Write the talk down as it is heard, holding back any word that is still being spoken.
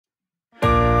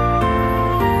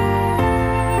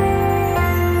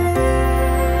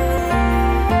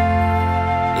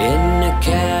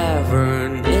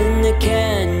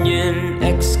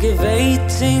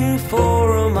chasing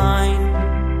for a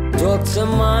mine. Drugs a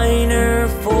miner,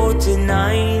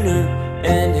 49er,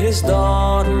 and his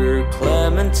daughter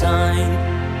Clementine.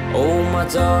 Oh my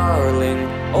darling,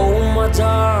 oh my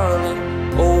darling,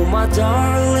 oh my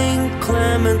darling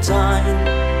Clementine,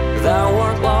 thou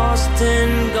art lost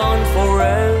and gone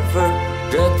forever.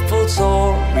 Dreadful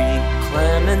story,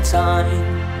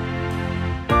 Clementine.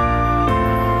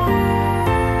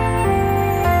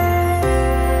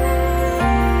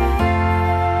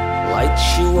 Light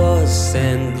she was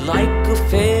and like a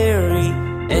fairy,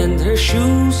 and her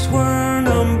shoes were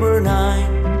number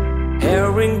 9.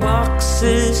 Herring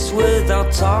boxes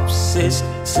without topses,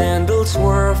 sandals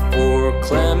were for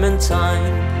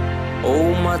Clementine.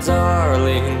 Oh my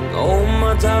darling, oh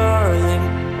my darling,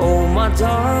 oh my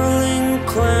darling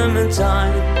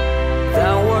Clementine,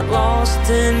 thou art lost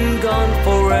and gone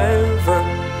forever.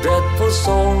 Dreadful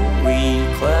story,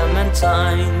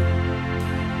 Clementine.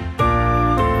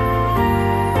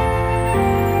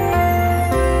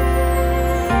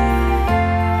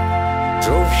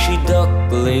 Drove she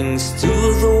ducklings to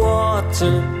the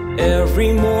water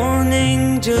every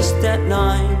morning just at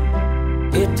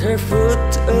 9. Hit her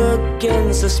foot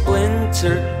against a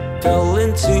splinter, fell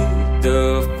into the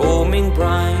foaming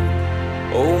brine.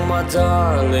 Oh my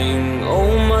darling,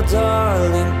 oh my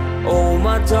darling, oh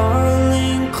my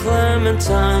darling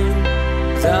Clementine,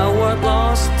 thou art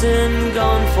lost and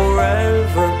gone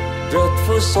forever.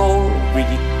 Dreadful story,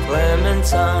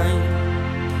 Clementine.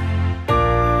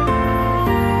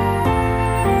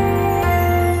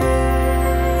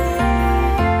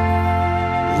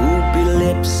 Ruby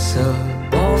lips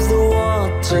above the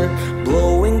water,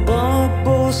 blowing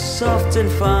bubbles soft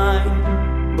and fine.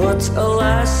 But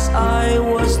alas, I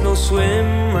was no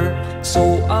swimmer, so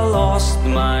I lost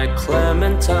my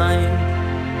Clementine.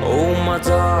 Oh my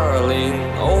darling,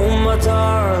 oh my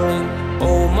darling,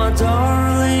 oh my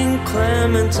darling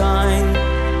Clementine,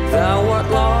 thou art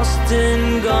lost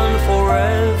and gone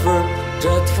forever.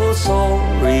 Dreadful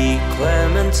story,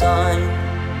 Clementine.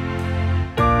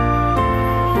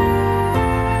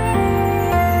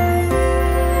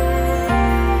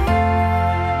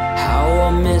 How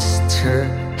I missed her,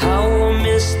 how I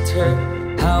missed her,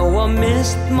 how I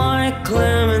missed my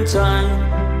Clementine.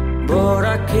 But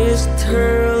I kissed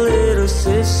her little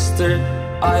sister,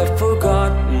 I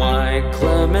forgot my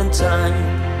Clementine.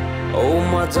 Oh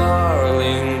my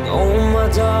darling, oh my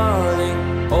darling,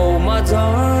 oh my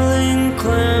darling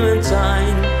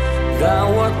Clementine, thou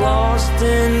art lost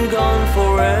and gone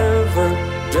forever.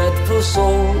 Dreadful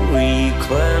story,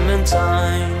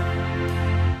 Clementine.